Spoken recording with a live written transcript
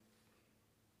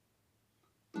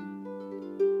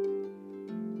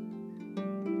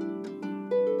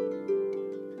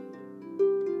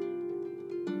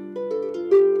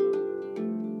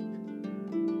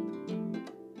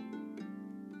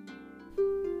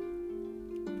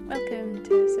Welcome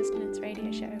to Sustenance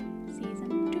Radio Show,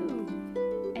 Season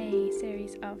 2, a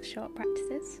series of short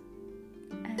practices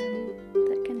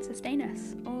that can sustain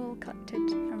us, all collected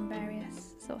from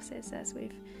various sources as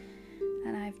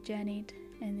I've journeyed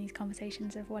in these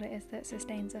conversations of what it is that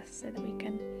sustains us so that we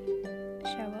can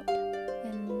show up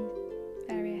in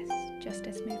various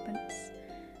justice movements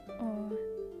or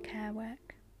care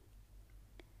work.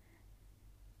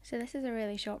 So this is a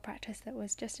really short practice that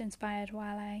was just inspired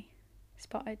while I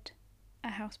spotted a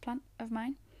houseplant of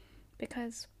mine,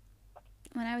 because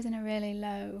when I was in a really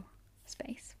low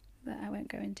space that I won't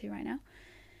go into right now,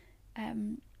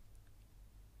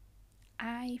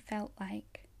 I felt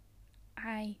like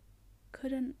I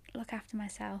couldn't look after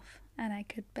myself and I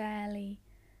could barely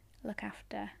look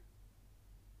after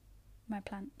my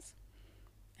plants.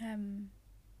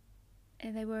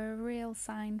 They were a real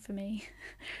sign for me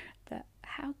that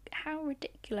how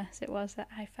ridiculous it was that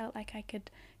I felt like I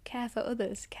could care for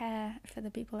others, care for the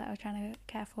people that I was trying to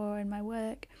care for in my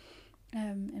work,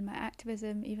 in my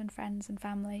activism, even friends and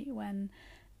family, when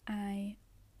I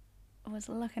was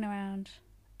looking around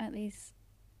at these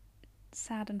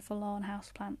sad and forlorn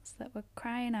houseplants that were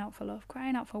crying out for love,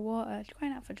 crying out for water,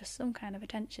 crying out for just some kind of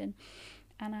attention,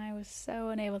 and I was so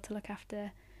unable to look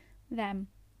after them.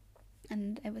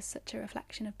 And it was such a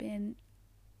reflection of being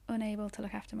unable to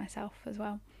look after myself as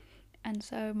well. And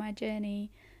so my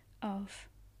journey of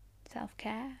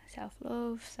self-care,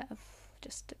 self-love,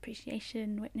 just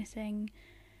appreciation, witnessing,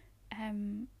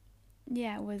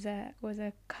 was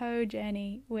a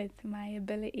co-journey with my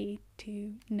ability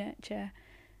to nurture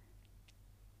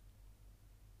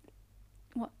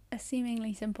what a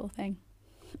seemingly simple thing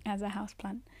as a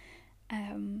houseplant,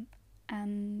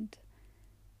 and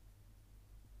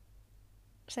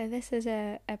so this is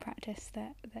a practice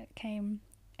that came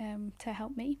to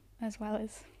help me, as well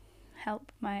as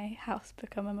help my house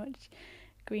become a much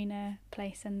greener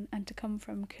place, and to come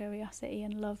from curiosity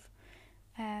and love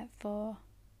for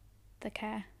the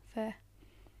care for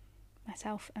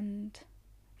myself and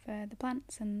for the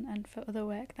plants and for other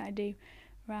work that I do,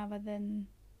 rather than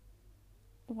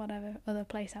whatever other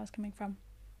place I was coming from.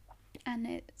 And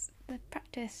the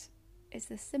practice is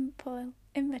the simple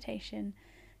invitation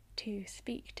to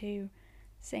speak to,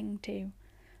 sing to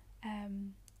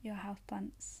your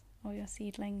houseplants or your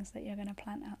seedlings that you're going to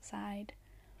plant outside.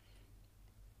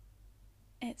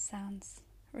 It sounds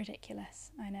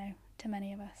ridiculous, I know, to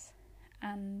many of us,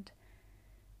 and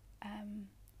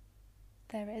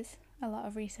there is a lot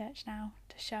of research now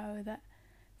to show that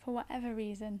for whatever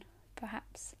reason,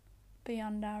 perhaps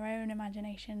beyond our own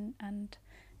imagination and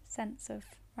sense of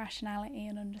rationality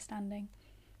and understanding,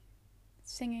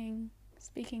 singing,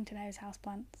 speaking to those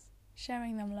houseplants,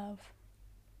 showing them love,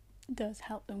 does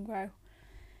help them grow.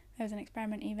 There was an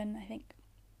experiment even, I think,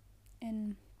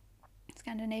 in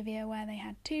Scandinavia, where they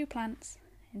had 2 plants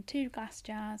in 2 glass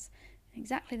jars in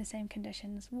exactly the same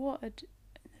conditions, watered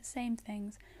the same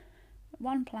things.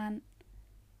 One plant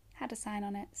had a sign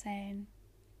on it saying,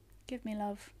 "Give me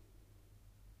love,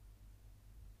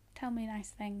 tell me nice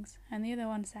things," and the other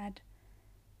one said,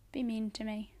 "Be mean to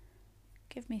me,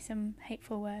 give me some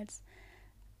hateful words."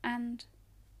 And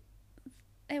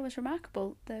it was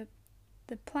remarkable. The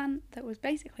plant that was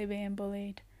basically being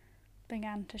bullied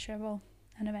began to shrivel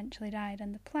and eventually died,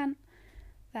 and the plant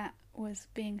that was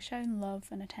being shown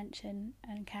love and attention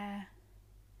and care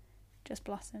just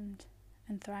blossomed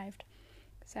and thrived.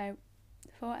 So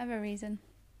for whatever reason,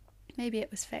 maybe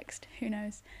it was fixed, who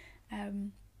knows,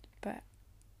 but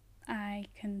I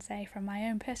can say from my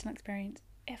own personal experience,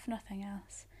 if nothing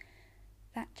else,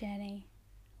 that journey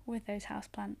with those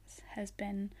houseplants has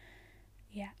been,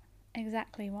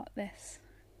 exactly what this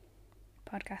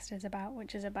podcast is about,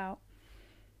 which is about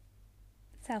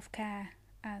self-care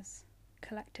as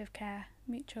collective care,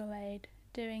 mutual aid,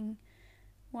 doing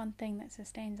one thing that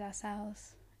sustains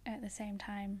ourselves at the same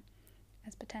time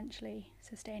as potentially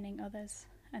sustaining others,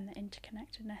 and the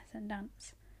interconnectedness and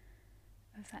dance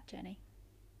of that journey.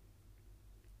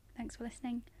 Thanks for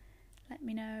listening. Let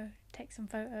me know, take some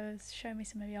photos, show me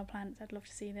some of your plants, I'd love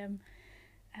to see them.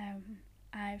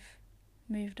 I've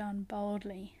moved on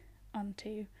boldly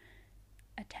onto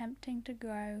attempting to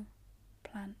grow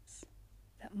plants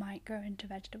that might grow into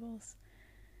vegetables,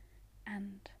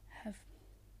 and have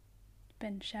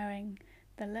been showing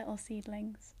the little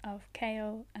seedlings of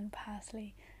kale and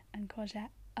parsley and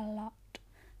courgette a lot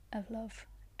of love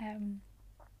in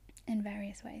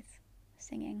various ways,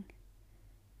 singing,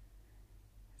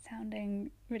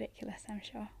 sounding ridiculous, I'm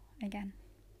sure, again,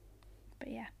 but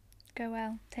go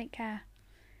well, take care,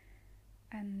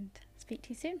 and speak to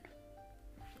you soon.